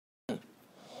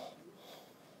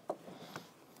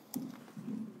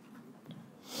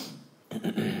أعوذ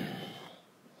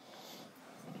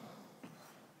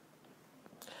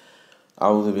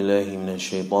بالله من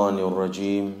الشيطان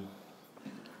الرجيم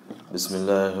بسم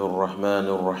الله الرحمن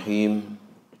الرحيم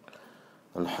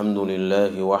الحمد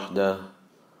لله وحده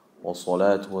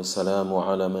والصلاة والسلام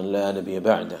على من لا نبي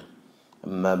بعده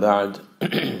أما بعد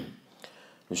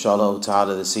Inshallah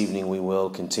ta'ala, this evening we will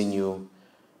continue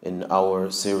in our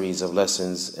series of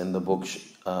lessons in the book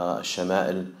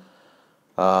Ash-Shamaail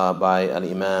by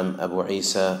Al-Imam Abu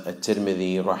Isa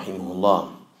At-Tirmidhi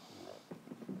rahimahullah.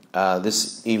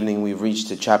 This evening we've reached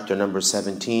to chapter number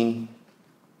 17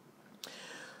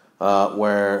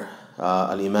 where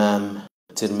Al-Imam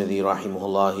At-Tirmidhi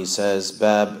rahimahullah, he says,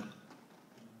 Bab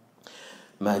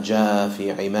ma jaa fi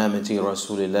imamati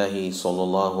Rasulillahi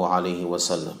sallallahu alayhi wa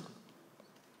sallam.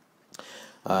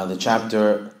 The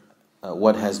chapter,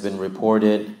 what has been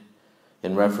reported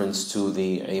in reference to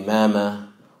the imama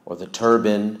or the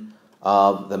turban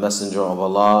of the Messenger of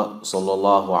Allah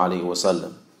sallallahu alaihi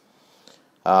wasallam.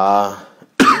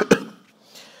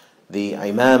 The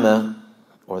imama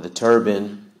or the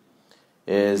turban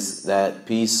is that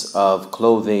piece of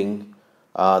clothing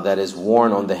that is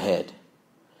worn on the head,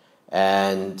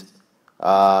 and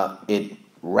it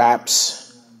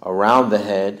wraps around the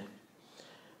head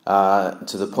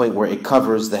to the point where it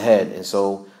covers the head. And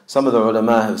so some of the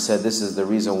ulama have said this is the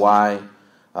reason why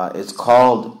it's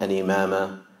called an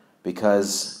imama,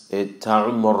 because it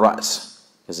ta'ummur ra's,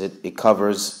 because it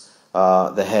covers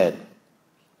the head.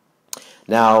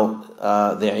 Now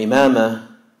the imama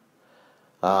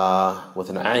with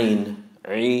an ayn,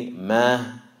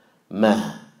 imama,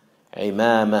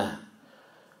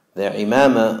 the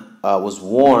imama was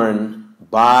worn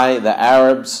by the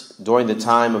Arabs during the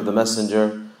time of the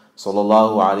Messenger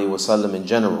sallallahu alaihi wasallam in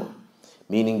general,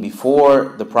 meaning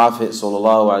before the Prophet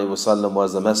sallallahu alaihi wasallam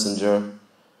was the messenger,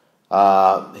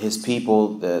 his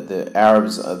people, the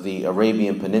Arabs of the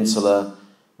Arabian Peninsula,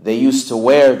 they used to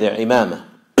wear their imama.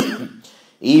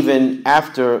 Even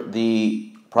after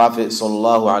the Prophet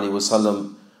sallallahu alaihi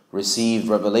wasallam received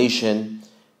revelation,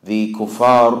 the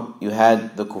kuffar, you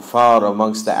had the kuffar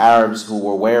amongst the Arabs who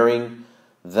were wearing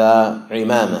the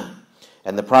imama,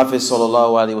 and the Prophet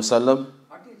sallallahu alaihi wasallam.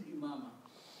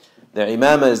 The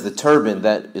imama is the turban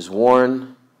that is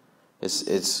worn. It's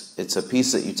a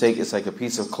piece that you take. It's like a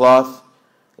piece of cloth.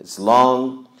 It's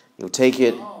long. You take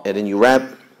it and then you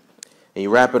wrap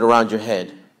it around your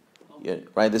head.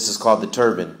 Right? This is called the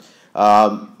turban.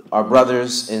 Our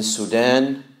brothers in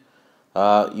Sudan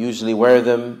usually wear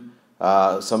them.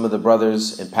 Some of the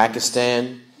brothers in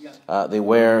Pakistan they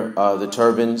wear the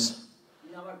turbans.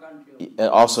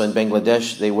 Also in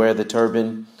Bangladesh they wear the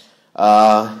turban.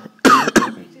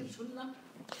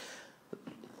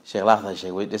 Sheikh,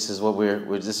 this is what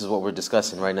we're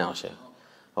discussing right now, Sheikh.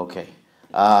 Okay.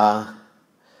 As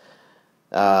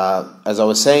I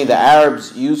was saying, the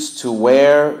Arabs used to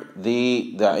wear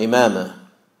the imama,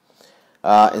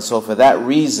 and so for that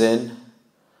reason,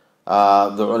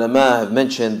 the ulama have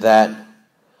mentioned that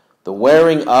the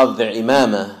wearing of the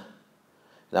imama,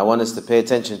 and I want us to pay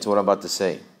attention to what I'm about to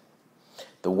say.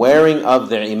 The wearing of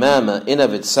the imama in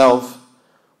of itself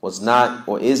was not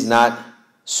or is not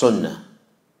sunnah.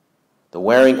 The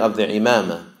wearing of the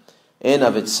imama in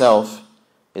of itself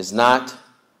is not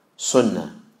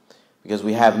sunnah, because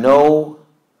we have no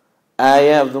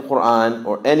ayah of the Quran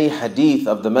or any hadith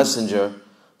of the Messenger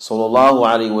sallallahu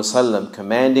alaihi wasallam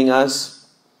commanding us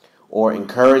or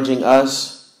encouraging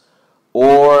us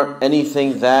or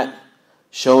anything that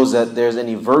shows that there's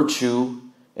any virtue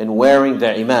in wearing the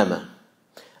imama,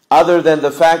 other than the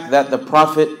fact that the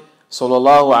Prophet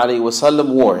sallallahu alaihi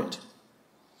wasallam wore it.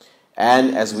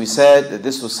 And as we said, that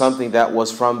this was something that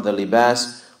was from the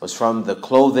libas, was from the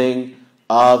clothing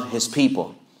of his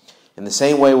people. In the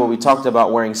same way when we talked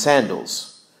about wearing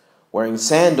sandals. Wearing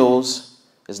sandals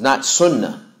is not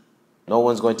sunnah. No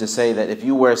one's going to say that if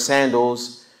you wear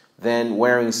sandals, then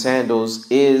wearing sandals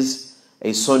is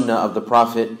a sunnah of the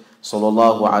Prophet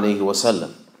sallallahu alaihi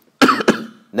wasallam.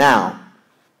 Now,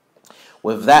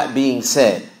 with that being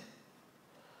said,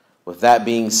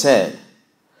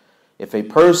 if a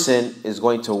person is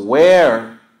going to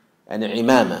wear an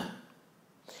imama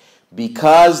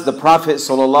because the Prophet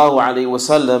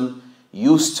ﷺ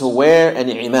used to wear an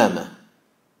imama,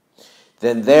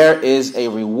 then there is a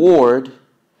reward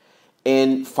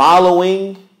in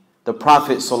following the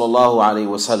Prophet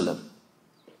ﷺ.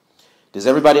 Does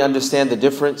everybody understand the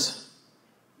difference?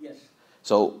 Yes.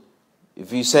 So,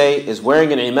 if you say, is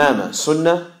wearing an imama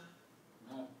sunnah?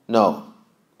 No.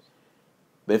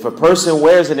 But if a person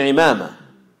wears an imama,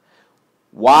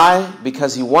 why?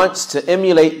 Because he wants to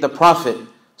emulate the Prophet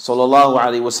sallallahu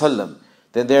alaihi wasallam,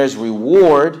 then there's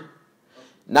reward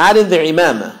not in the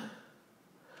imamah,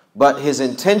 but his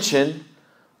intention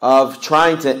of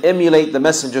trying to emulate the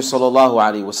Messenger sallallahu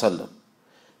alaihi wasallam,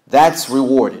 that's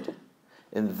rewarded.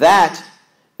 And that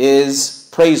is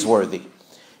praiseworthy.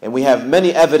 And we have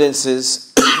many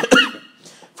evidences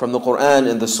from the Quran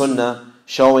and the Sunnah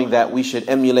showing that we should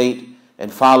emulate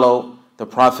and follow the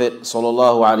Prophet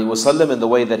sallallahu alaihi wasallam in the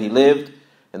way that he lived,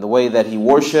 in the way that he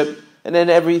worshipped, and in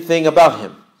everything about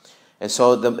him. And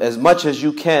so as much as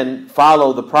you can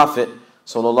follow the Prophet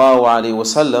sallallahu alaihi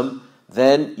wasallam,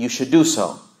 then you should do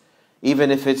so. Even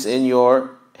if it's in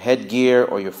your headgear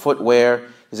or your footwear.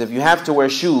 Because if you have to wear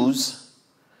shoes,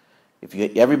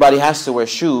 everybody has to wear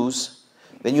shoes,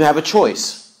 then you have a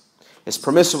choice. It's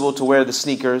permissible to wear the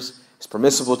sneakers. It's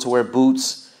permissible to wear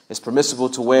boots. It's permissible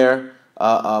to wear,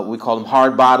 we call them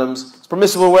hard bottoms. It's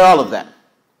permissible to wear all of that.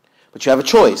 But you have a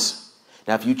choice.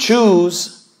 Now if you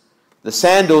choose the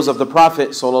sandals of the Prophet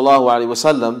sallallahu alaihi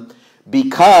wasallam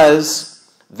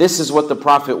because this is what the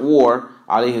Prophet wore,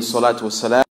 alayhi salatu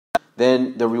wasalam,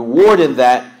 then the reward in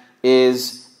that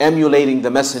is emulating the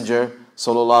Messenger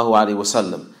sallallahu alaihi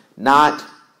wasallam, not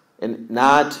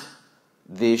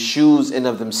the shoes in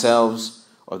of themselves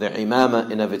or the imamah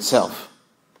in of itself.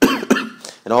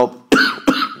 And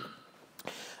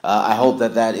I hope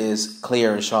that is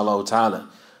clear, inshallah ta'ala.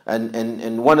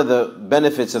 And one of the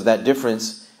benefits of that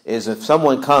difference is if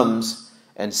someone comes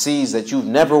and sees that you've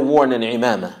never worn an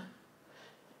imamah,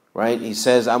 right? He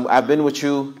says, I've been with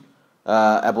you,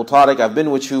 Abu Tariq, I've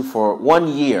been with you for 1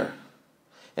 year.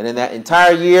 And in that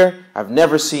entire year, I've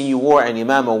never seen you wear an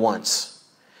imamah once.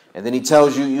 And then he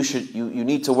tells you you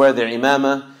need to wear the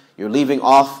imamah, you're leaving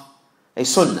off a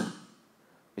sunnah.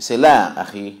 You say, La,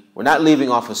 akhi, we're not leaving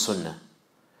off a sunnah.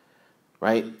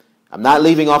 Right? I'm not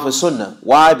leaving off a sunnah.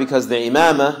 Why? Because the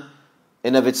imamah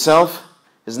in of itself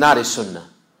is not a sunnah.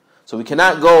 So we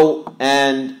cannot go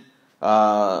and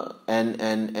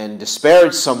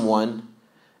disparage someone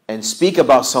and speak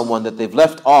about someone that they've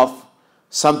left off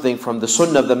something from the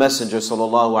sunnah of the Messenger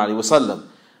sallallahu alaihi wasallam.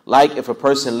 Like if a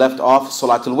person left off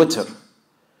Salatul Witr.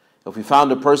 If we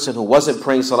found a person who wasn't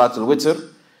praying Salatul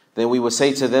Witr, then we would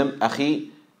say to them, Akhi,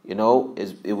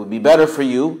 it would be better for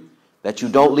you that you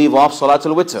don't leave off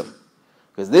Salatul Witr.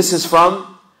 Because this is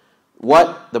from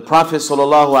what the Prophet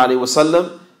sallallahu alaihi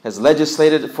wasallam has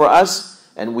legislated for us,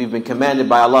 and we've been commanded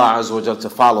by Allah Azza wa Jalla to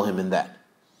follow him in that.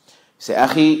 You say,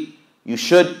 Akhi, you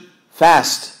should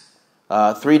fast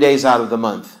 3 days out of the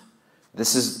month.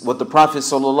 This is what the Prophet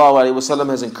ﷺ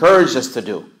has encouraged us to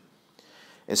do.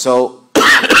 And so,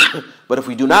 but if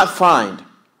we do not find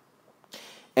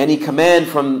any command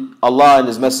from Allah and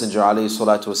His Messenger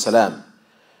ﷺ,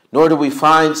 nor do we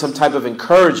find some type of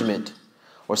encouragement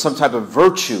or some type of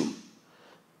virtue,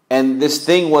 and this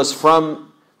thing was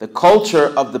from the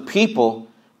culture of the people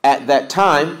at that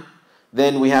time,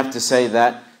 then we have to say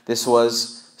that this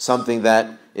was something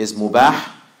that is mubah,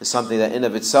 is something that in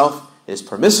of itself is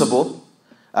permissible,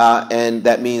 and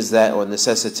that means that, or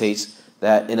necessitates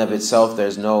that in of itself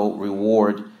there's no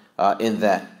reward in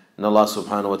that. And Allah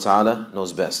subhanahu wa ta'ala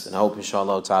knows best. And I hope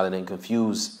inshallah ta'ala didn't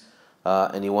confuse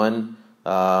anyone.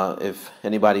 If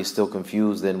anybody is still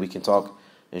confused, then we can talk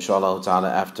inshallah ta'ala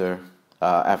after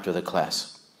the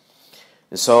class.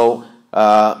 And so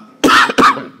the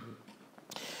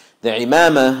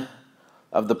imamah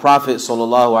of the Prophet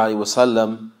sallallahu alaihi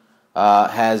wasallam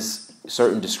has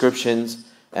certain descriptions,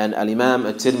 and Al-Imam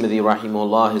At-Tirmidhi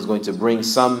rahimahullah is going to bring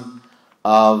some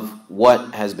of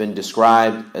what has been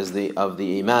described as of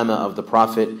the imamah of the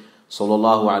Prophet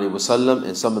sallallahu alaihi wasallam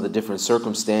and some of the different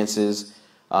circumstances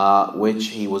which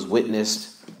he was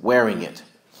witnessed wearing it.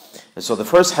 And so the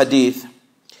first hadith,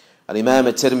 Al-Imam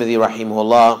At-Tirmidhi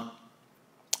rahimahullah,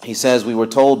 he says, we were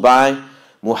told by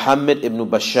Muhammad ibn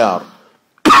Bashar,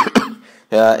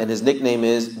 and his nickname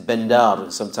is Bandar.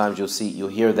 And sometimes you'll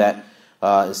hear that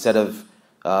instead of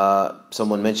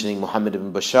someone mentioning Muhammad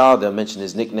ibn Bashar, they'll mention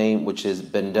his nickname, which is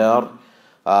Bandar,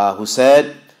 who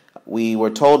said, we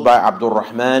were told by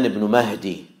Abdurrahman ibn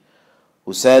Mahdi,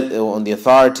 who said on the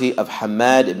authority of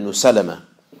Hamad ibn Salama.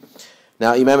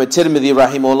 Now Imam At-Tirmidhi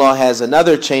rahimahullah has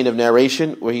another chain of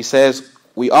narration where he says,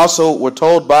 we also were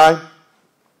told by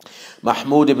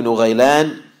Mahmud ibn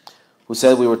Ghaylan, who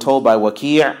said we were told by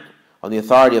Waki' on the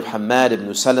authority of Hamad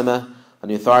ibn Salama, on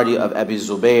the authority of Abi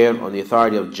Zubair, on the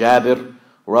authority of Jabir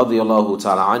radiyallahu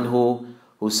ta'ala anhu,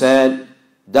 who said,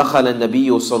 دخل النبي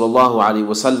صلى الله عليه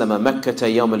وسلم مكة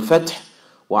يوم الفتح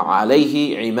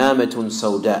وعليه عمامة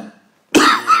سوداء.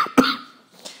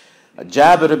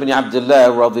 Jabir ibn Abdullah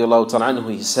radiyallahu ta'ala anhu,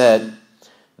 he said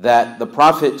that the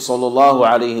Prophet sallallahu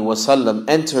alaihi wasallam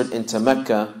entered into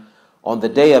Mecca on the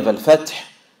day of Al-Fath,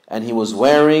 and he was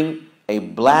wearing a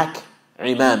black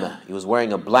imamah. He was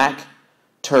wearing a black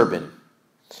turban.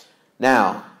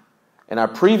 Now, in our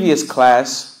previous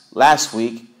class, last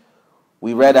week,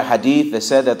 we read a hadith that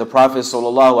said that the Prophet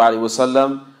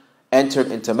ﷺ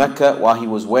entered into Mecca while he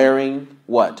was wearing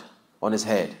what on his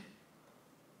head?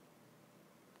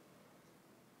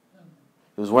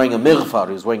 He was wearing a mighfar,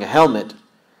 he was wearing a helmet.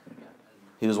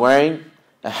 He was wearing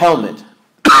a helmet.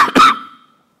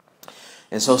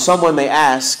 And so someone may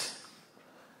ask,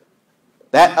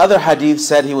 that other hadith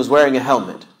said he was wearing a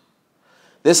helmet.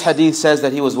 This hadith says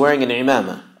that he was wearing an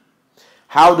imamah.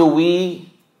 How do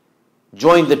we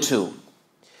join the two?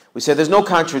 We said there's no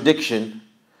contradiction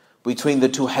between the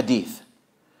two hadith.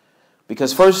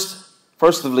 Because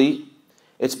firstly,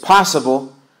 it's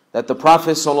possible that the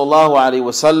Prophet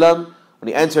ﷺ, when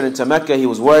he entered into Mecca, he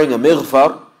was wearing a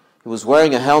mighfar, he was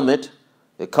wearing a helmet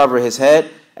that covered his head,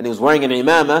 and he was wearing an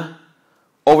imamah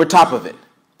over top of it.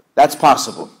 That's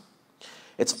possible.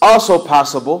 It's also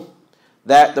possible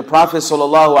that the Prophet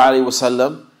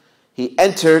ﷺ, he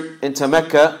entered into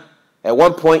Mecca. At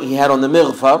one point he had on the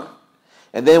mighfar,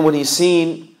 and then when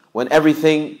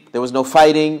there was no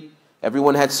fighting,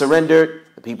 everyone had surrendered,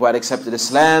 the people had accepted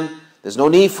Islam, there's no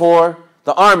need for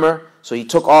the armor, so he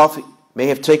may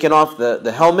have taken off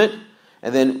the helmet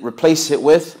and then replaced it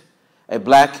with a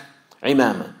black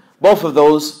imamah. Both of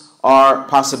those are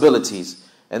possibilities,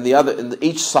 and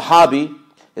each Sahabi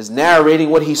is narrating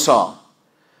what he saw.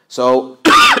 So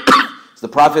the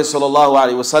Prophet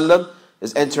ﷺ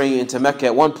is entering into Mecca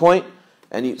at one point,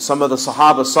 and some of the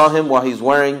Sahaba saw him while he's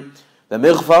wearing the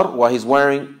mighfar, while he's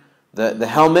wearing the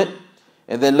helmet,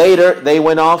 and then later they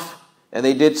went off and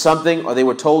they did something, or they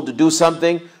were told to do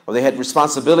something, or they had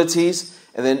responsibilities,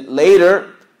 and then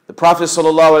later the Prophet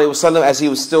ﷺ, as he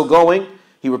was still going,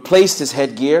 he replaced his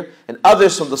headgear, and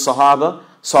others from the Sahaba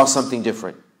saw something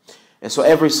different. And so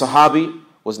every Sahabi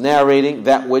was narrating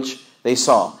that which they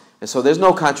saw. And so there's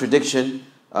no contradiction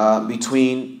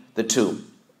between the two.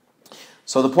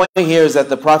 So the point here is that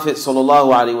the Prophet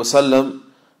ﷺ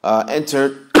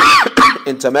entered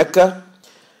into Mecca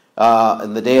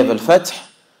in the day of Al-Fath,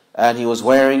 and he was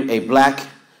wearing a black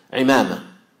imamah.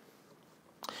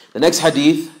 The next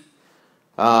hadith,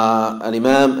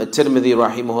 Al-Imam At-Tirmidhi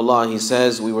rahimahullah, he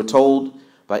says, we were told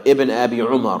by Ibn Abi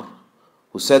Umar,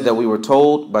 who said that we were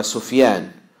told by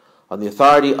Sufyan, on the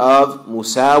authority of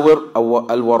Musawir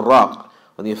al-Warraq,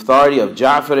 on the authority of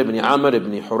Ja'far ibn Amr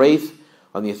ibn Hurayth,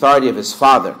 on the authority of his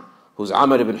father, who's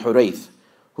Amr ibn Hurayth,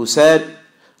 who said,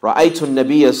 رأيت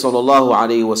النبي صلى الله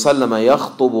عليه وسلم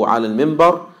يخطب على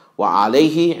المنبر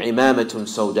وعليه عمامة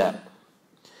سوداء.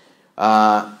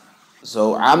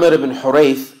 So Amr ibn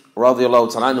Hurayth,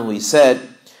 radiallahu ta'ala, he said,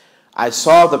 I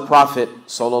saw the Prophet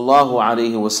sallallahu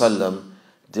alaihi wasallam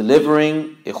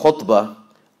delivering a khutbah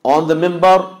on the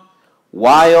minbar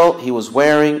while he was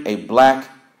wearing a black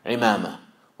imamah,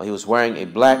 while he was wearing a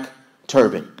black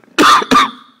turban.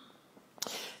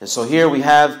 And so here we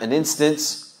have an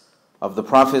instance of the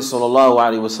Prophet sallallahu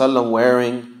alaihi wasallam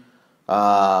wearing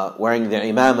the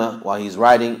imamah while he's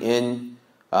riding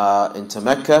into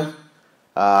Mecca.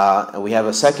 And we have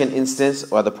a second instance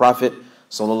where the Prophet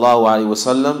sallallahu alaihi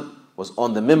wasallam was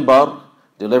on the minbar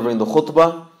delivering the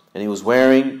khutbah, and he was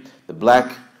wearing the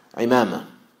black imamah.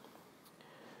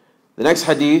 The next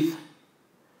hadith,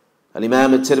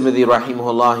 Al-Imam At-Tirmidhi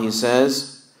rahimahullah, he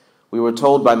says, we were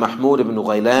told by Mahmud ibn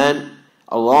Ghaylan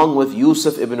along with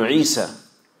Yusuf ibn Isa.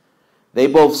 They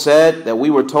both said that we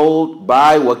were told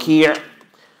by Waqi'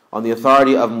 on the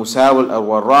authority of Musawir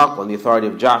al-Warraq, on the authority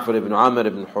of Ja'far ibn Amr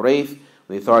ibn Hurayth, on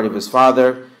the authority of his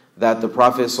father, that the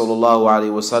Prophet sallallahu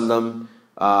alaihi wasallam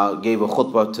gave a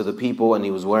khutbah to the people and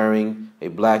he was wearing a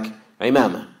black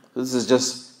imamah. This is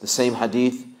just the same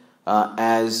hadith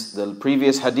as the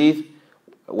previous hadith,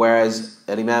 whereas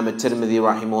Imam At-Tirmidhi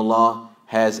rahimahullah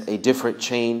has a different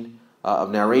chain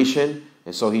of narration.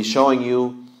 And so he's showing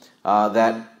you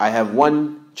that I have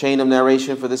one chain of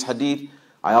narration for this hadith.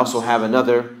 I also have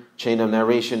another chain of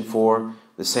narration for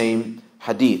the same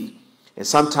hadith. And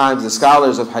sometimes the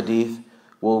scholars of hadith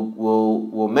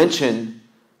will mention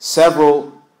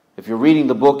several. If you're reading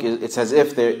the book, it's as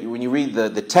if when you read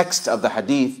the text of the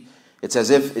hadith, it's as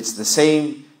if it's the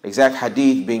same exact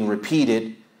hadith being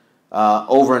repeated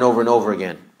over and over and over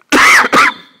again.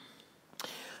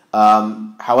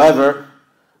 However,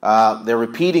 they're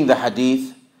repeating the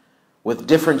hadith with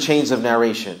different chains of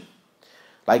narration.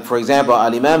 Like, for example,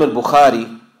 Al-Imam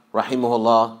al-Bukhari,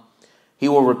 rahimahullah, he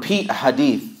will repeat a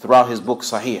hadith throughout his book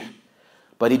Sahih.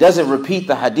 But he doesn't repeat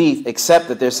the hadith except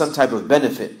that there's some type of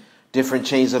benefit. Different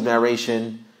chains of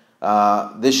narration.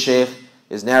 This sheikh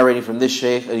is narrating from this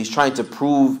sheikh, and he's trying to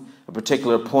prove a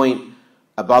particular point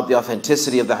about the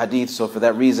authenticity of the hadith. So for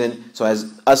that reason, so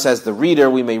as the reader,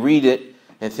 we may read it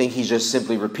and think he's just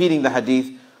simply repeating the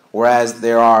hadith, whereas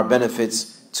there are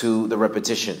benefits to the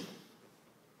repetition.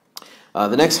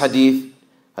 The next hadith,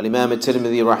 Al-Imam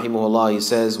At-Tirmidhi rahimahullah, he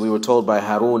says, we were told by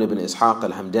Harun ibn Ishaq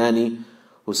al-Hamdani,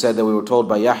 who said that we were told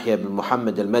by Yahya ibn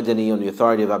Muhammad al-Madani on the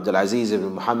authority of Abdul Aziz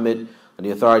ibn Muhammad, on the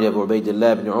authority of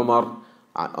Ubaydullah ibn Umar,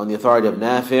 on the authority of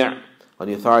Nafi', on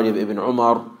the authority of Ibn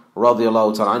Umar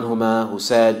radiyallahu ta'ala anhuma, who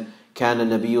said, كان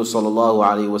النبي صلى الله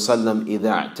عليه وسلم إذا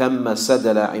اعتم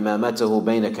سدل عمامته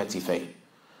بين كتفيه.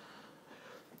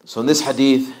 So in this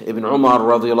hadith, Ibn Umar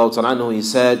radiyallahu ta'ala anhu, he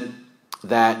said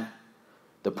that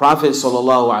the Prophet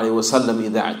sallallahu alaihi wasallam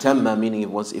إذا اعتم,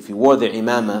 meaning if he wore the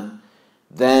imama,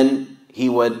 then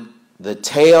the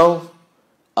tail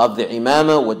of the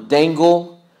imama would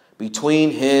dangle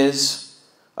between his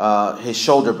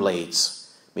shoulder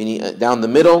blades, meaning down the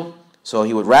middle. So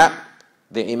he would wrap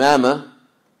the imama,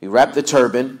 he wrap the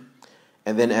turban,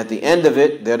 and then at the end of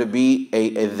it, there would be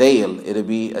a veil, it would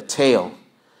be a tail.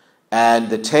 And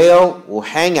the tail will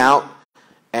hang out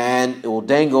and it will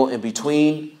dangle in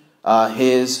between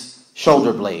his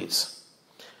shoulder blades.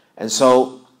 And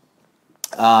so,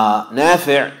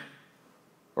 Nafi'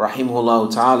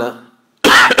 rahimahullah ta'ala,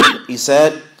 he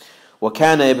said,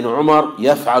 وَكَانَ ابن عُمَرْ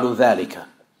يَفْعَلُ ذَلِكَ.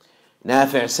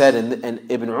 Nafi' said,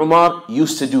 and Ibn Umar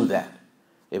used to do that.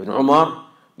 Ibn Umar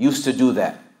used to do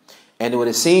that. And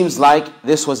it seems like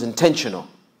this was intentional.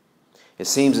 It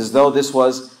seems as though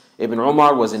Ibn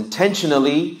Umar was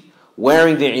intentionally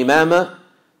wearing the imama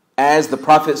as the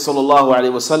Prophet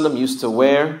ﷺ used to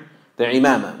wear the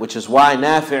imama, which is why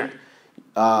Nafi'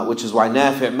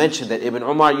 mentioned that Ibn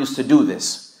Umar used to do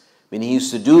this. I mean, he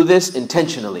used to do this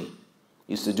intentionally.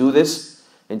 He used to do this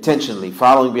intentionally,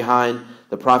 following behind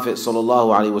the Prophet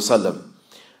ﷺ.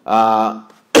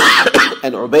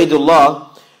 And Ubaydullah,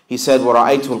 he said,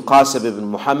 وَرَأَيْتُ الْقَاسِبِ ibn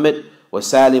Muhammad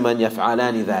وَسَالِمًا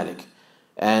يَفْعَلَانِ ذَلِكَ.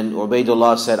 And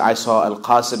Ubaydullah said, I saw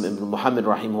Al-Qasim ibn Muhammad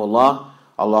rahimahullah,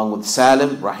 along with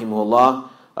Salim rahimahullah,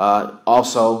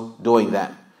 also doing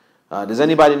that. Does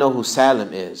anybody know who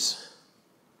Salim is?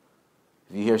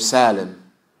 If you hear Salim,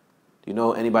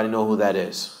 anybody know who that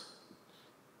is?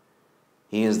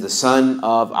 He is the son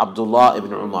of Abdullah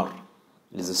ibn Umar.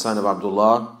 He is the son of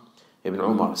Abdullah ibn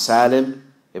Umar.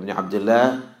 Salim ibn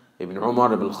Abdullah ibn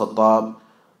Umar ibn Khattab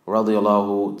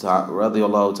radiyallahu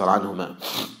ta'ala anhuma.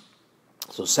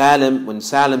 So Salim, when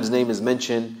Salim's name is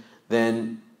mentioned,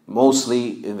 then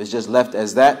mostly if it's just left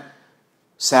as that,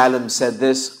 Salim said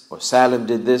this or Salim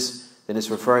did this, then it's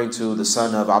referring to the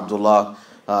son of Abdullah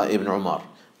ibn Umar.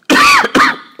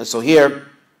 And so here,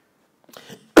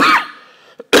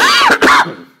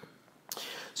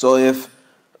 so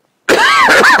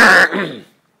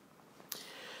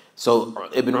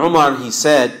Ibn Umar, he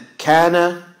said,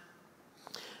 كان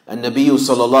النبي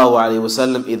صلى الله عليه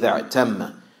وسلم إذا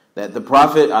اعتم, that the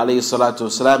Prophet alayhi salatu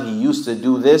wasalam, he used to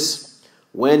do this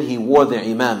when he wore the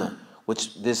imama,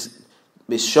 which this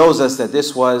shows us that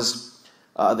this was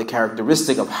the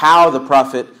characteristic of how the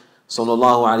Prophet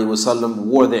sallallahu alaihi wasallam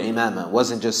wore the imama. It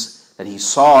wasn't just that he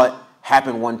saw it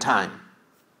happen one time.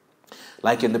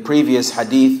 Like in the previous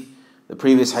hadith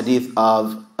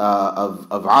of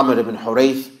Amr ibn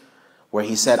Hurayth, where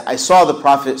he said, I saw the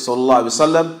Prophet sallallahu alaihi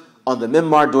wasallam on the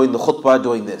mimbar doing the khutbah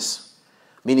doing this.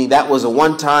 Meaning that was a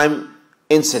one-time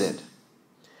incident.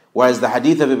 Whereas the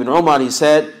hadith of Ibn Umar, he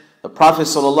said, the Prophet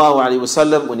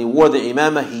ﷺ, when he wore the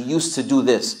imamah, he used to do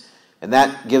this. And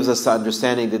that gives us the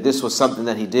understanding that this was something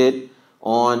that he did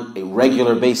on a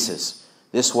regular basis.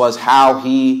 This was how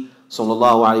he,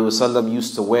 ﷺ,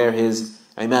 used to wear his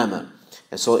imamah.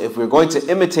 And so if we're going to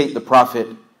imitate the Prophet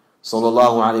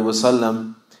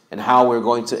ﷺ, and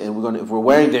if we're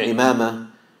wearing the imamah,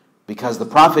 because the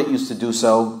Prophet used to do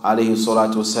so, alayhi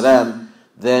salatu wasalam,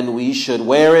 then we should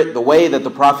wear it the way that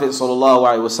the Prophet sallallahu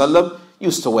alaihi wasallam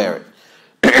used to wear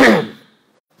it.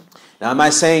 Now, am I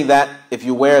saying that if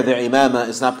you wear the imamah,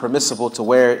 it's not permissible to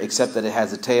wear it except that it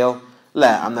has a tail?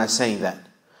 La, I'm not saying that.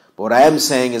 But what I am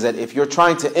saying is that if you're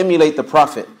trying to emulate the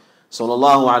Prophet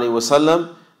sallallahu alaihi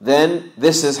wasallam, then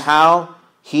this is how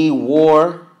he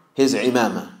wore his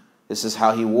imamah. This is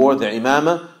how he wore the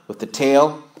imamah, with the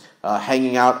tail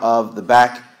hanging out of the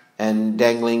back and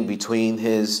dangling between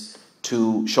his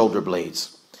two shoulder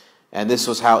blades. And this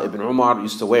was how Ibn Umar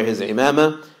used to wear his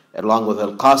imamah, along with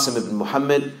Al-Qasim ibn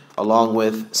Muhammad, along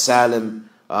with Salim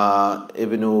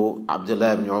ibn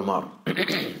Abdullah ibn Umar.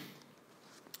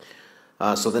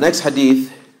 So the next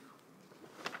hadith,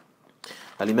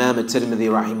 Al-Imam At-Tirmidhi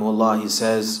rahimahullah, he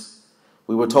says,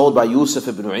 we were told by Yusuf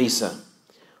ibn Isa,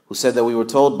 who said that we were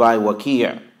told by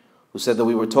Waqi', who said that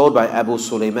we were told by Abu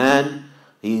Sulaiman,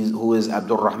 who is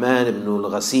Abdurrahman ibn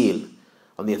al-Ghasil,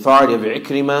 on the authority of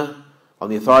Ikrimah, on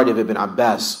the authority of Ibn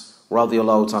Abbas,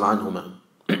 radiyallahu ta'ala anhuma.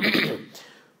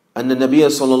 أن النبي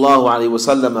صلى الله عليه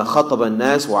وسلم خطب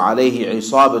الناس وعليه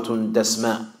عصابة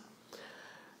دسماء.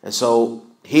 And so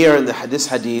here in this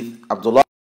hadith, Abdullah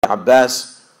ibn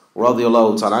Abbas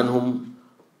radiyallahu ta'ala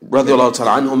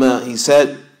anhuma, he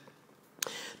said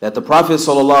that the Prophet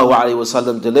sallallahu alaihi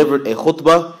wasallam delivered a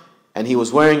khutbah and he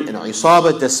was wearing an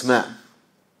isaba dasma.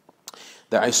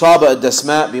 The isaba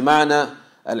dasma bima'na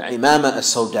al-imama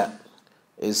as-sawda.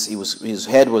 His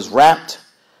head was wrapped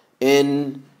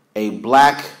in a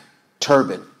black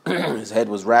turban. His head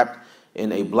was wrapped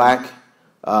in a black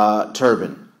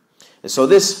turban. And so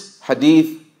this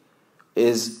hadith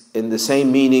is in the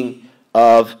same meaning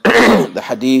of the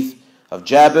hadith of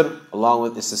Jabir, along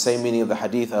with, it's the same meaning of the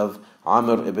hadith of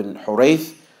Amr ibn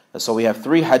Hurayth. And so we have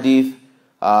three hadith,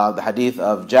 the hadith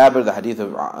of Jabir, the hadith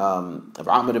of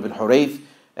Amr ibn Hurayth,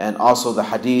 and also the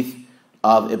hadith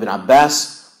of Ibn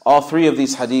Abbas. All three of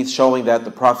these hadiths showing that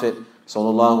the Prophet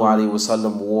sallallahu alaihi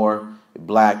wasallam wore a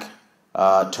black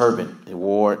turban. He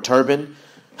wore a turban,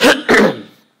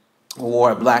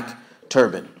 wore a black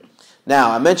turban.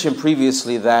 Now, I mentioned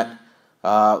previously that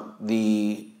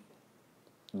the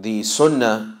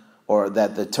sunnah, or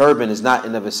that the turban is not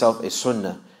in of itself a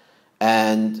sunnah.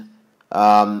 And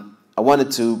I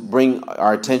wanted to bring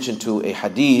our attention to a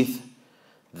hadith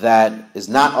that is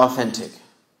not authentic.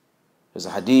 There's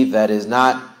a hadith that is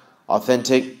not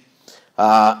authentic,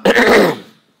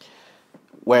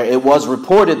 where it was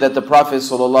reported that the Prophet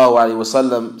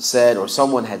ﷺ said, or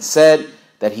someone had said,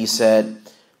 that he said,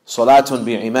 Salatun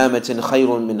bi'imamatin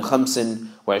khayrun min khamsin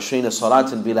wa 20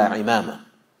 salatin bila imama.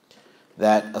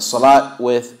 That a salat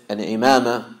with an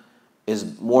imama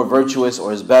is more virtuous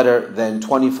or is better than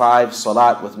 25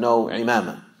 salat with no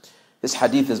imama. This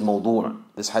hadith is mawdu'.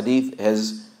 This hadith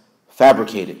is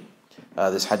fabricated.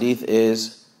 This hadith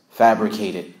is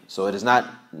fabricated. So it is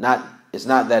it's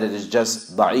not that it is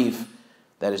just da'if,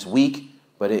 that is weak,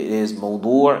 but it is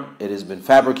mawdu'. It has been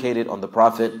fabricated on the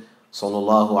Prophet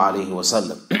sallallahu alaihi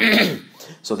wasallam.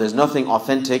 So there's nothing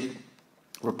authentic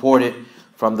reported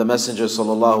from the Messenger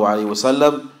sallallahu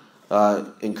alaihi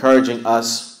wasallam encouraging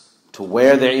us to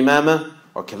wear their imamah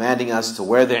or commanding us to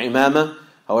wear their imamah.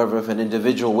 However, if an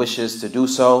individual wishes to do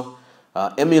so,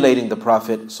 emulating the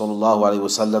Prophet sallallahu alaihi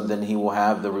wasallam, then he will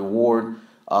have the reward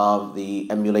of the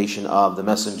emulation of the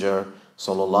Messenger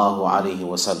sallallahu alaihi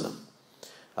wasallam.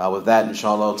 With that,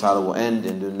 inshallah ta'ala, we'll end,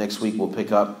 and then next week we'll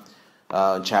pick up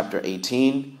chapter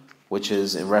 18, which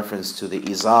is in reference to the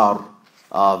izar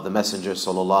of the Messenger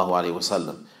sallallahu alaihi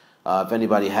wasallam. If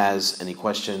anybody has any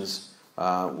questions,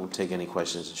 we'll take any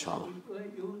questions, inshallah.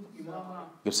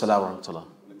 Give salam wa rahmatullah.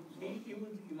 He used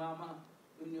imama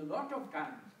in a lot of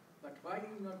times, but why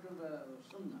not to the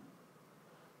sunnah?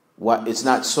 What, it's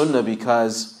not sunnah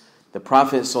because the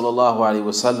Prophet sallallahu alaihi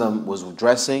wasallam was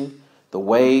dressing the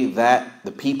way that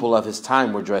the people of his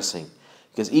time were dressing.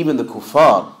 Because even the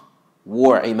kuffar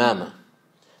wore imama.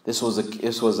 This was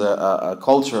a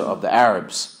culture of the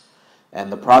Arabs,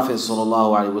 and the Prophet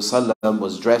ﷺ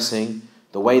was dressing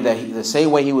the same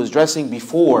way he was dressing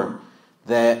before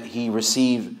that he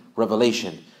received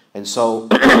revelation. And so,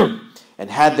 and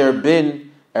had there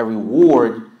been a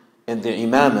reward in the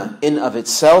imamah in of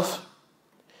itself,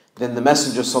 then the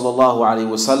Messenger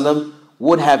ﷺ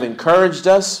would have encouraged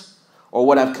us or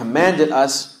would have commanded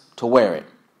us to wear it.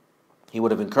 He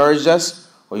would have encouraged us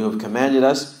or he would have commanded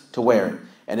us to wear it.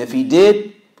 And if he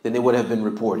did, then it would have been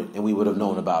reported and we would have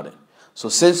known about it. So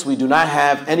since we do not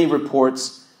have any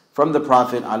reports from the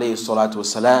Prophet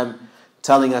ﷺ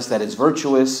telling us that it's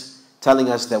virtuous, telling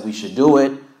us that we should do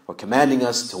it, or commanding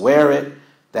us to wear it,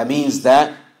 that means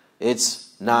that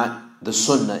it's not the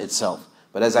sunnah itself.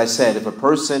 But as I said, if a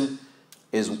person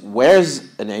wears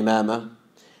an imamah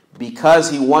because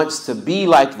he wants to be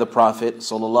like the Prophet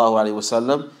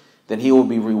ﷺ, then he will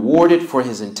be rewarded for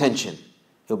his intention.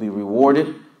 He'll be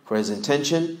rewarded for his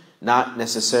intention, not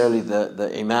necessarily the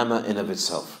imamah in of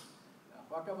itself.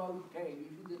 What about tail?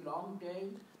 If it is long tail?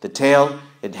 The tail,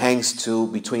 it hangs to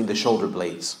between the shoulder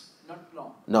blades. Not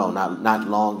long? No, not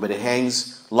long, but it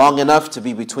hangs long enough to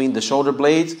be between the shoulder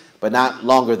blades, but not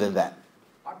longer than that.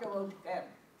 What about hair?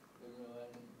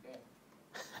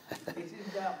 This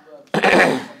is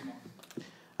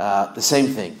The same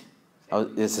thing.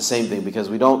 It's the same thing because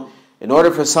we don't, in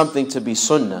order for something to be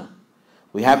sunnah,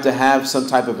 we have to have some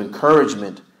type of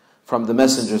encouragement from the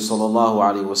Messenger sallallahu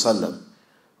alaihi wasallam,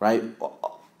 right?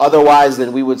 Otherwise,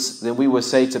 then we would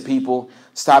say to people,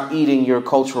 stop eating your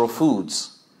cultural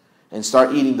foods and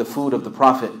start eating the food of the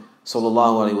Prophet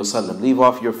sallallahu alaihi wasallam. Leave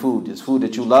off your food. It's food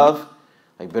that you love,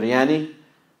 like biryani.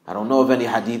 I don't know of any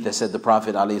hadith that said the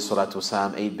Prophet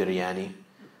ﷺ ate biryani.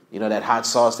 You know that hot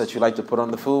sauce that you like to put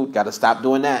on the food? Got to stop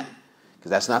doing that, because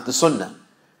that's not the sunnah.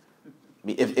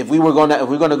 If we're going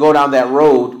to go down that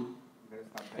road,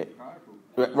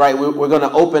 right? We're going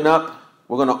to open up.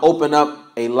 We're going to open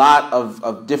up a lot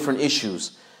of different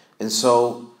issues, and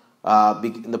so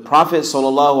the Prophet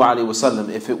ﷺ,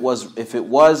 if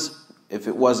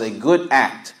it was a good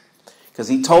act, because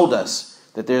he told us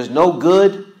that there's no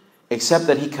good except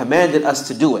that he commanded us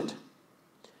to do it.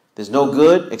 There's no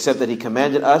good except that he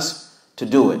commanded us to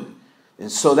do it.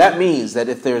 And so that means that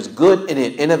if there's good in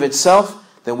it in of itself,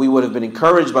 then we would have been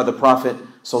encouraged by the Prophet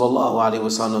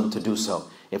ﷺ to do so.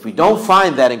 If we don't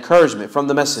find that encouragement from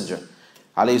the Messenger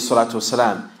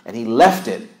ﷺ, and he left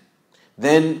it,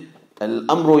 then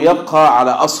al-amru yabqa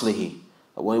ala aslihi.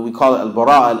 When we call it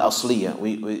al-bara'a al-asliya,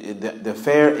 the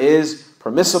affair is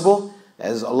permissible,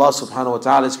 as Allah subhanahu wa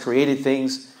ta'ala has created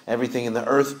things, everything in the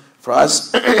earth for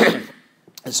us.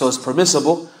 And so it's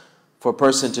permissible for a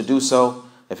person to do so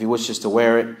if he wishes to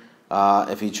wear it.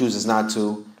 If he chooses not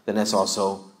to, then that's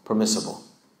also permissible.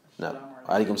 No.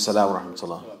 Alaikum salam wa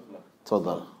rahmatullah.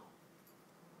 Tafadhal.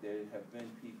 There have been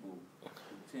people who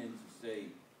tend to say,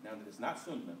 now that it's not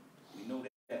sunnah, we know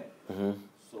that.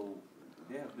 So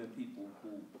there have been people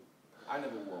who, I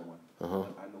never wore one. I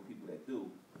know people that do,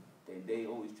 and they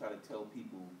always try to tell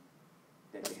people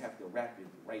that they have to wrap it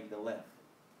right to left,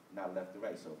 not left to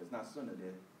right. So if it's not sunnah,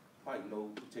 there's probably no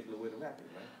particular way to wrap it,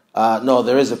 right? No,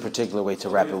 there is a particular way to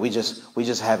wrap it. We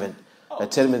just haven't.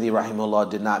 At-Tirmidhi rahimahullah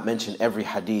did not mention every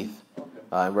hadith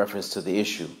in reference to the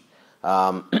issue.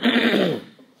 I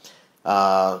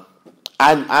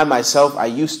myself, I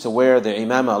used to wear the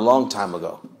imamah a long time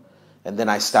ago, and then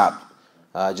I stopped.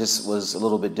 Just was a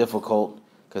little bit difficult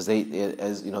because they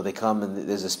come and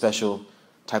there's a special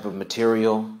type of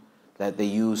material that they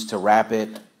use to wrap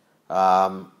it,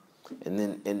 and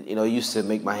it used to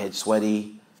make my head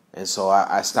sweaty, and so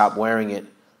I stopped wearing it.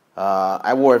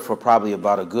 I wore it for probably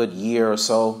about a good year or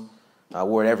so. I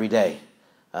wore it every day.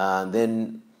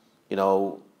 Then,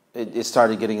 it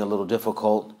started getting a little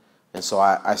difficult, and so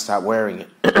I stopped wearing it.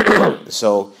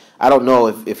 So I don't know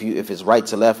if it's right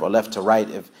to left or left to right.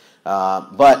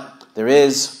 But there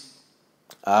is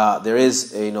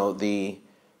the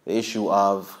issue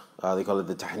of they call it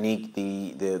the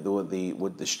tahniq,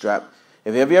 with the strap.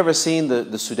 Have you ever seen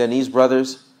the Sudanese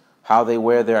brothers, how they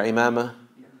wear their imamah?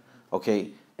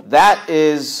 Okay, that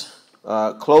is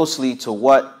closely to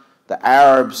what the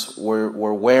Arabs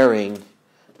were wearing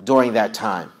during that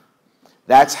time.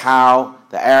 That's how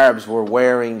the Arabs were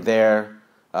wearing their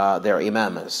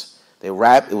imamahs. It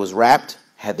was wrapped,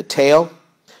 had the tail,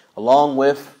 along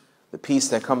with the piece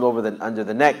that comes under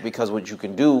the neck, because what you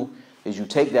can do is you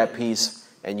take that piece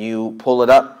and you pull it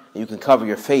up, and you can cover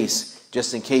your face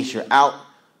just in case you're out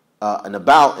and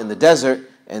about in the desert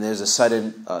and there's a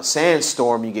sudden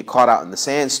sandstorm. You get caught out in the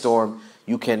sandstorm.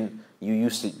 They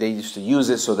used to use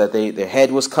it so that their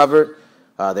head was covered,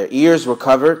 their ears were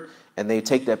covered, and they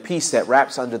take that piece that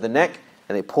wraps under the neck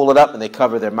and they pull it up and they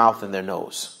cover their mouth and their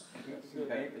nose.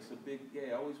 It's a big,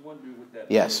 I always wondered what that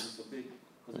yes. It's a big,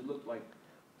 because it looked like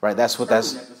right. That's what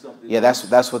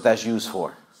that's what that's used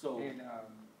for. So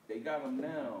they got them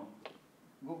now.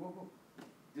 Go.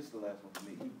 This is the last one for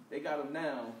me. They got them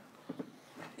now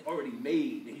already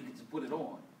made, and you can just put it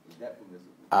on. Is that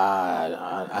permissible?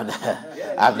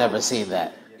 I've never seen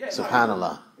that. Yeah,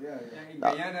 Subhanallah. In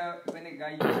Guyana, when a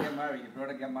guy get married, a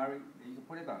brother get married, you can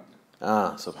put it on.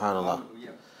 Subhanallah.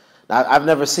 Now, I've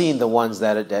never seen the ones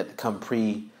that come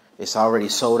it's already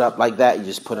sewed up like that. You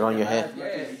just put it on your head.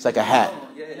 It's like a hat.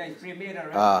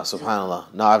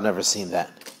 Subhanallah. No, I've never seen that.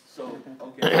 So,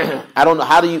 okay. I don't know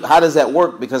how does that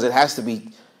work, because it has to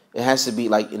be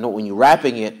like, when you're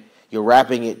wrapping it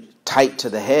tight to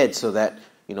the head so that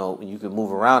you can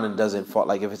move around and it doesn't fall.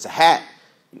 Like if it's a hat,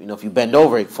 if you bend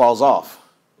over, it falls off.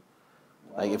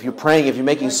 Like if you're praying, if you're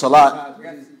making salat. Around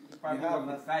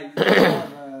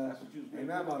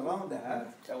the hat.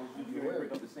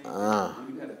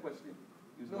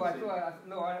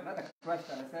 No, not a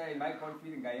question. I say in my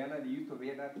country in Guyana, they used to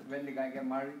wear that when the guy get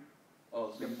married.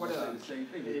 Oh, so they put it on the same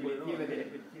thing. They put it on.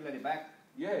 At the back.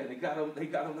 Yeah, they got them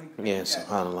like that. Yeah,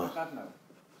 subhanallah.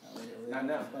 Not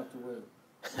now.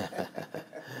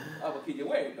 But can you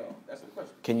wear it though? That's the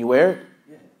question. Can you wear it?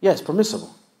 Yeah. Yes,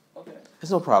 permissible. Okay.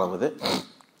 There's no problem with it. Just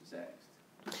asked.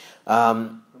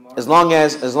 As long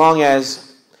as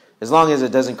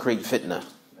it doesn't create fitna.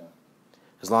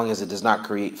 As long as it does not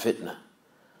create fitna.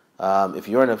 If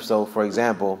you're for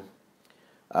example,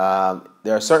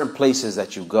 there are certain places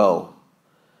that you go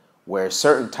where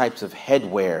certain types of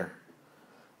headwear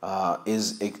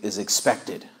is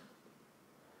expected.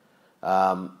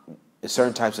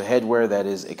 certain types of headwear that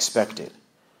is expected.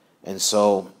 And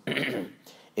so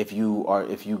if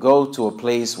you go to a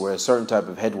place where a certain type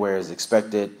of headwear is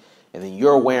expected, and then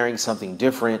you're wearing something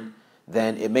different,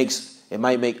 then it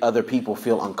might make other people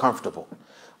feel uncomfortable.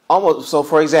 So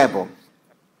for example,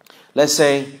 let's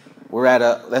say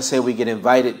we get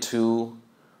invited to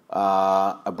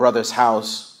a brother's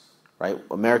house, right?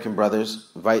 American brothers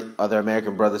invite other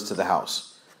American brothers to the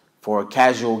house for a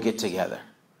casual get together,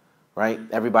 right?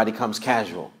 Everybody comes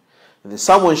casual. And then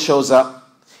someone shows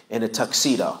up in a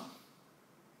tuxedo,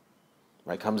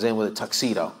 right? Comes in with a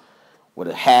tuxedo, with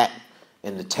a hat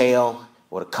and the tail,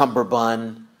 with a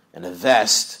cummerbund and a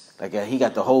vest. Like he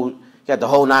got the whole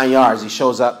 9 yards. He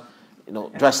shows up,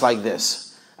 dressed like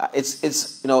this.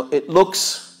 It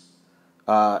looks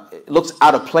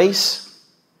out of place,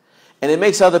 and it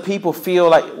makes other people feel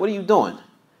like, what are you doing?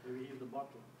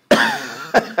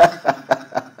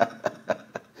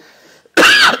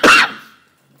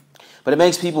 But it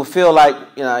makes people feel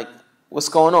like, like, what's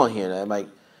going on here? And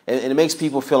it makes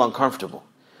people feel uncomfortable.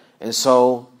 And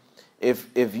so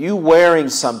if you wearing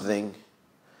something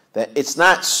that it's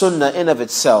not sunnah in of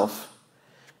itself,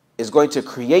 is going to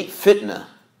create fitna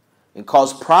and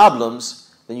cause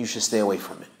problems, then you should stay away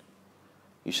from it.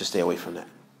 You should stay away from that.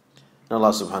 And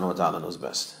Allah subhanahu wa ta'ala knows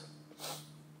best.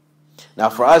 Now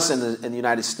for us in the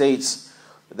United States,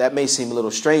 that may seem a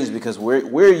little strange because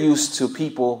we're used to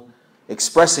people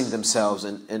expressing themselves,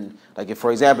 and like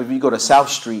for example, if you go to South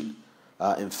Street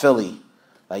in Philly,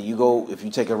 if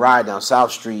you take a ride down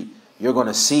South Street, you're going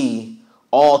to see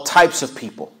all types of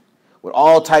people with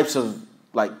all types of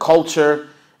culture.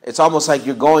 It's almost like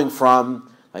you're going from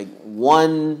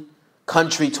one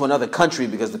country to another country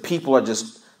because the people are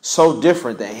just so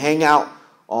different. They hang out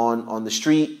on the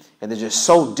street and they're just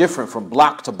so different from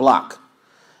block to block.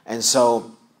 And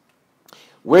so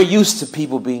we're used to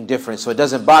people being different, so it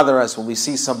doesn't bother us when we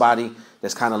see somebody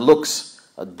that kind of looks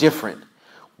different.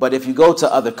 But if you go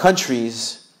to other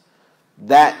countries,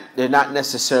 that they're not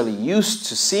necessarily used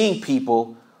to seeing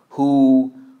people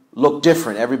who look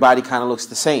different. Everybody kind of looks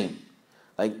the same.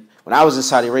 Like when I was in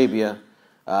Saudi Arabia,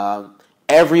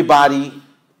 everybody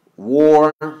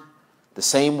wore the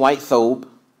same white thobe.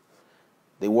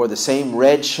 They wore the same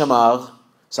red shamar.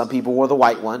 Some people wore the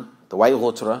white one, the white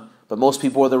ghutra, but most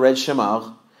people wore the red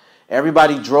shamar.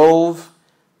 Everybody drove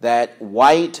that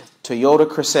white Toyota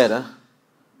Cressida,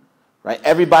 right?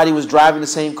 Everybody was driving the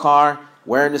same car,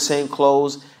 wearing the same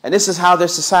clothes, and this is how their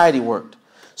society worked.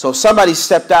 So if somebody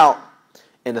stepped out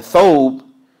in a thobe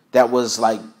that was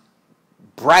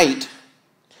bright,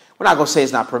 we're not going to say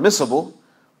it's not permissible,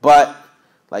 but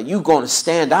you going to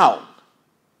stand out.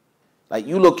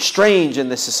 You look strange in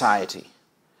this society.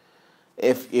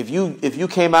 If you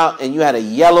came out and you had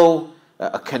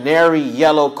a canary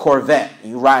yellow Corvette,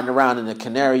 you riding around in a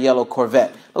canary yellow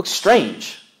Corvette, looks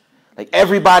strange.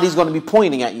 Everybody's going to be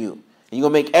pointing at you. And you're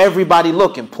going to make everybody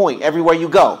look and point everywhere you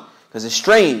go because it's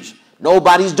strange.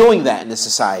 Nobody's doing that in this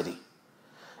society.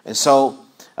 And so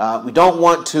we don't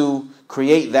want to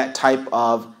create that type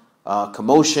of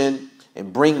commotion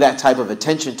and bring that type of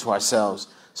attention to ourselves.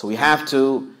 So we have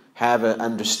to have an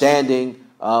understanding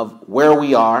of where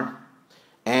we are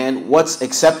and what's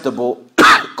acceptable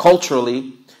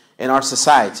culturally in our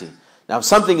society. Now, if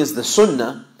something is the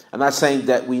sunnah, I'm not saying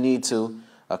that we need to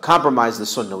compromise the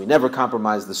sunnah. We never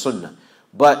compromise the sunnah.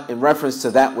 But in reference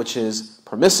to that which is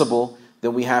permissible,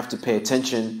 then we have to pay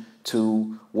attention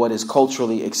to what is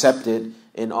culturally accepted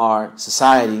in our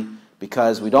society,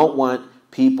 because we don't want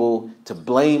people to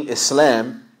blame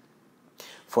Islam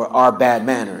for our bad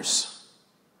manners.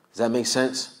 Does that make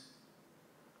sense?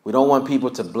 We don't want people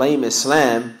to blame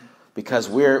Islam because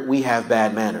we have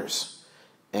bad manners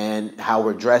and how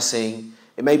we're dressing.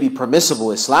 It may be permissible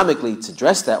Islamically to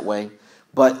dress that way,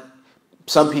 but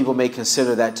some people may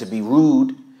consider that to be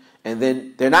rude, and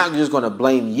then they're not just going to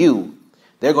blame you.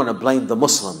 They're going to blame the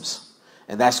Muslims,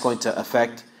 and that's going to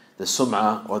affect the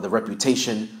sum'ah or the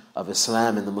reputation of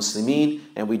Islam and the Muslimin,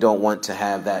 and we don't want to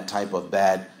have that type of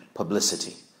bad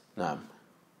publicity. Now,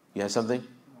 you have something?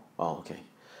 Oh, okay.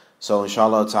 So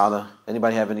inshallah ta'ala,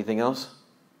 anybody have anything else?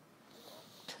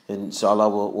 Inshallah,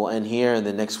 we'll end here, and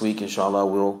then next week, inshallah,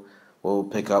 we'll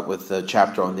pick up with the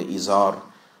chapter on the izar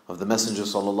of the Messenger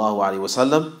sallallahu alaihi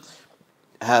wasallam.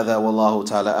 هذا والله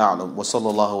تعالى أعلم وصلى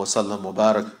الله وسلم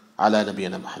وبارك على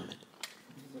نبينا محمد.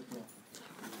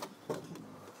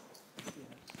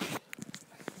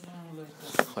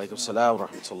 عليكم السلام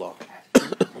ورحمة الله.